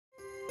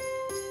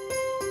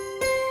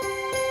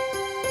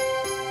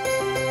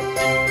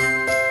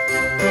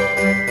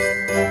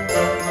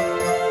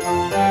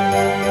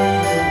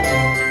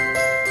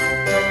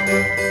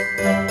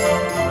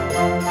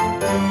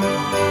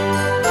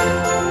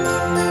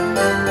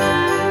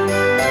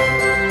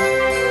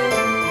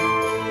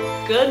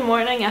Good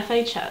morning,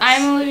 FHS.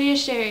 I'm Olivia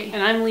Sherry.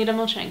 And I'm Lita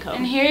Molchenko.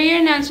 And here are your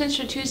announcements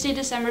for Tuesday,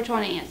 December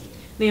 20th.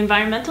 The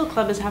Environmental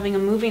Club is having a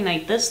movie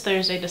night this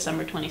Thursday,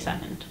 December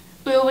 22nd.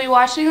 We will be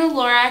watching The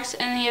Lorax,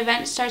 and the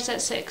event starts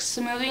at 6.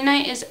 The movie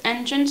night is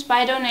entrance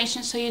by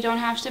donation, so you don't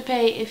have to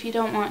pay if you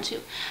don't want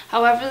to.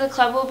 However, the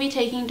club will be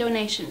taking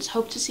donations.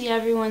 Hope to see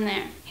everyone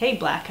there. Hey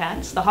Black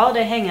Hats, the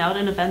Holiday Hangout,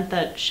 an event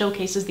that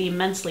showcases the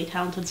immensely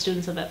talented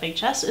students of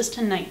FHS, is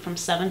tonight from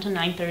 7 to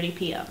 9:30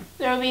 p.m.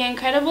 There will be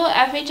incredible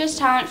FHS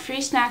talent,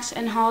 free snacks,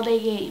 and holiday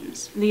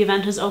games. The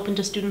event is open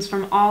to students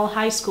from all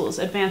high schools.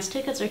 Advanced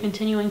tickets are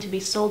continuing to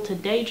be sold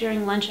today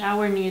during lunch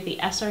hour near the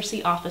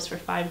SRC office for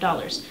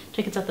 $5.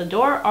 Tickets at the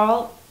door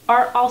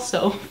are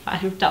also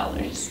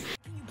 $5.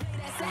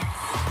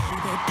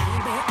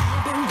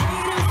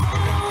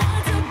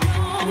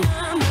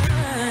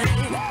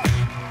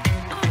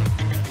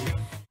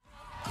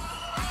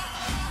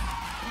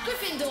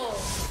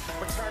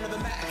 Return to the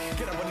Mac.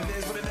 Get up what it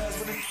is, what it does,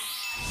 what it.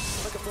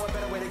 Looking for a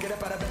better way to get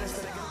up out of bed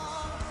instead of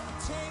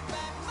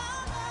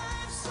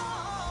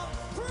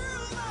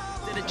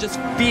Did it just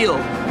feel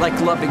like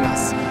loving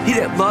us? He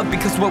didn't love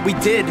because what we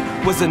did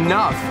was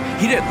enough.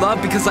 He didn't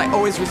love because I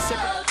always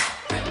reciprocated.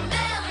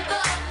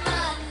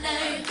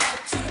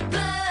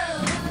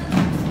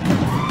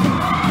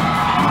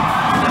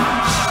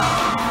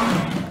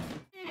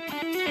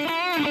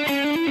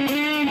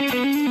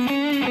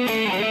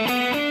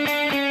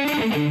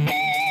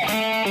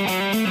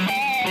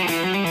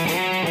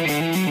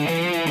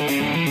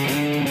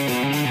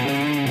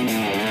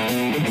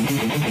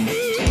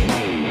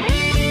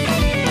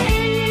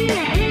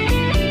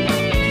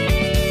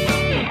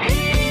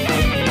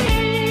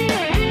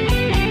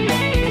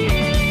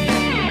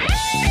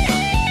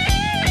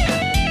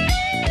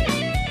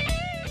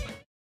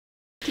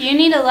 Do you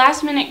need a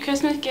last-minute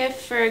Christmas gift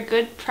for a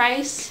good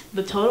price?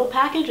 The total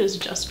package is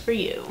just for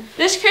you.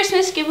 This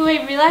Christmas, give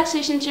away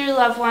relaxation to your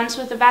loved ones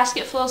with a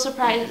basket full of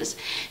surprises,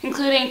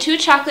 including 2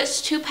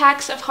 chocolates, 2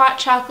 packs of hot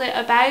chocolate,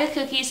 a bag of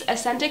cookies, a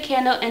scented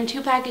candle, and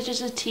 2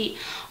 packages of tea,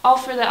 all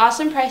for the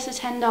awesome price of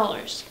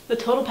 $10. The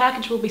total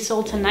package will be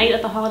sold tonight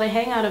at the Holiday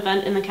Hangout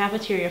event in the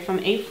cafeteria from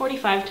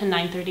 8:45 to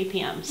 9:30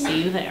 p.m.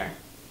 See you there.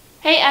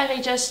 Hey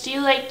FHS, do you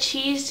like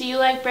cheese? Do you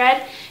like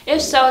bread?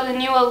 If so,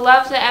 then you will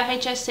love the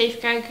FHS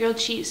Safeguard Grilled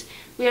Cheese.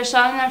 We are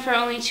selling them for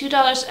only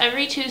 $2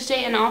 every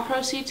Tuesday, and all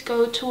proceeds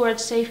go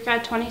towards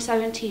Safeguard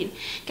 2017.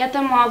 Get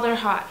them while they're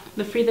hot.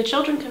 The Free the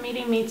Children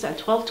Committee meets at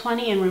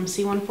 12:20 in room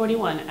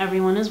C141.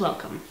 Everyone is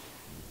welcome.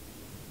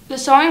 The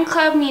Sewing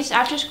Club meets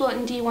after school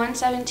in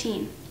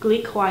D117.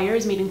 Glee Choir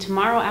is meeting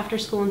tomorrow after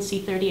school in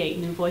C38.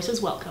 New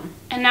voices welcome.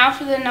 And now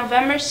for the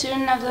November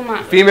Student of the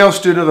Month. Female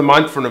Student of the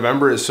Month for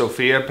November is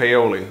Sophia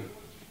Paoli.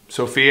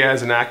 Sophia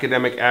has an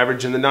academic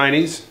average in the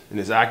 90s and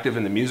is active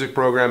in the music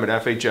program at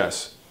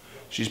FHS.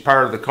 She's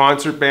part of the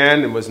concert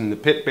band and was in the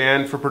pit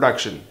band for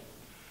production.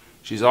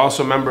 She's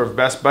also a member of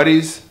Best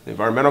Buddies, the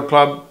Environmental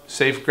Club,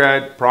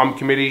 Safegrad, Prom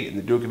Committee, and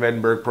the Duke of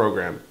Edinburgh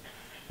program.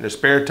 In her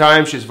spare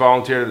time, she's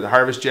volunteered at the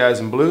Harvest Jazz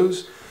and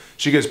Blues.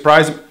 She gives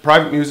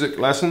private music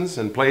lessons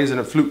and plays in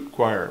a flute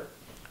choir.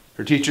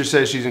 Her teacher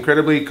says she's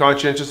incredibly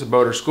conscientious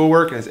about her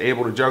schoolwork and is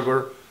able to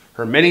juggle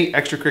her many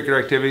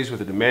extracurricular activities with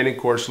a demanding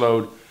course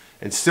load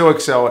and still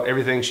excel at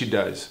everything she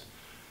does.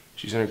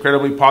 She's an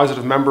incredibly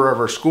positive member of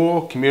her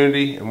school,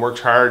 community, and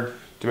works hard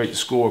to make the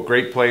school a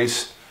great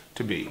place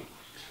to be.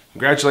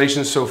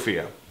 Congratulations,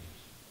 Sophia.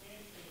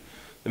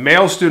 The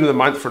Male Student of the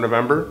Month for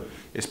November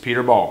is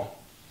Peter Ball.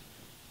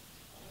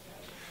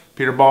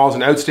 Peter Ball is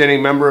an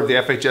outstanding member of the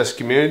FHS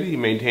community. He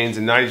maintains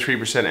a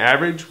 93%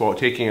 average while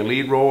taking a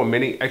lead role in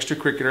many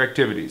extracurricular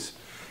activities.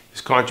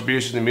 His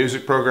contributions to the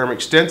music program are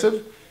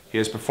extensive. He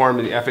has performed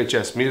in the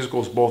FHS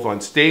musicals both on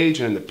stage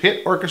and in the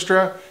pit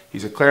orchestra.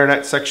 He's a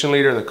clarinet section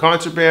leader in the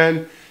concert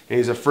band, and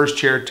he's a first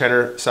chair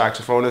tenor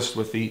saxophonist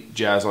with the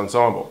jazz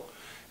ensemble.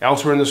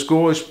 Elsewhere in the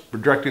school, he's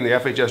directing the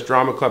FHS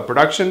Drama Club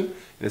production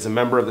and is a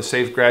member of the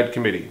Safegrad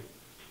Committee.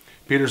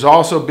 Peter's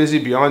also busy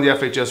beyond the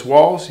FHS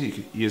walls.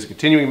 He is a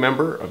continuing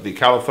member of the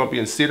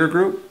Calathumpians Theatre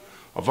Group,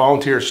 a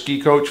volunteer ski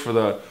coach for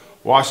the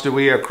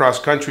Wastawia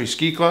Cross Country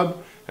Ski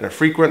Club, and a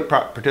frequent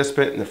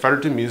participant in the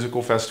Fredericton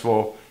Musical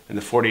Festival and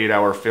the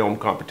 48-hour film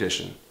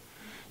competition.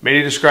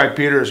 Many describe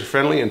Peter as a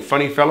friendly and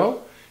funny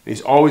fellow, and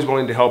he's always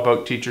willing to help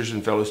out teachers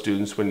and fellow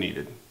students when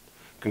needed.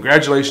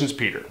 Congratulations,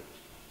 Peter.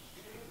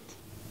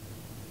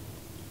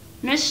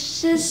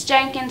 Mrs.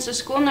 Jenkins, the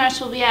school nurse,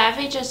 will be at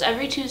FHS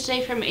every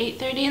Tuesday from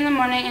 8:30 in the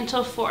morning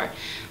until 4.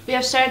 We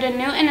have started a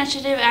new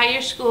initiative at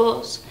your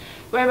schools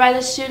whereby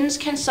the students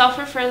can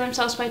self-refer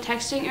themselves by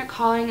texting or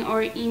calling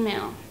or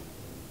email.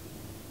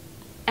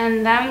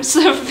 And them's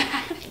the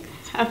facts.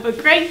 Have a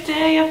great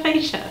day,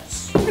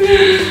 FHS.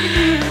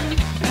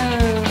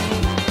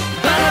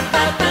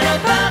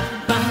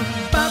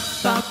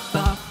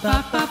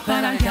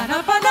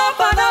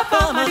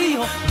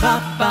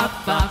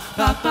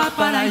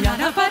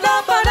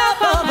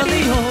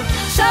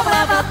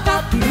 Shabba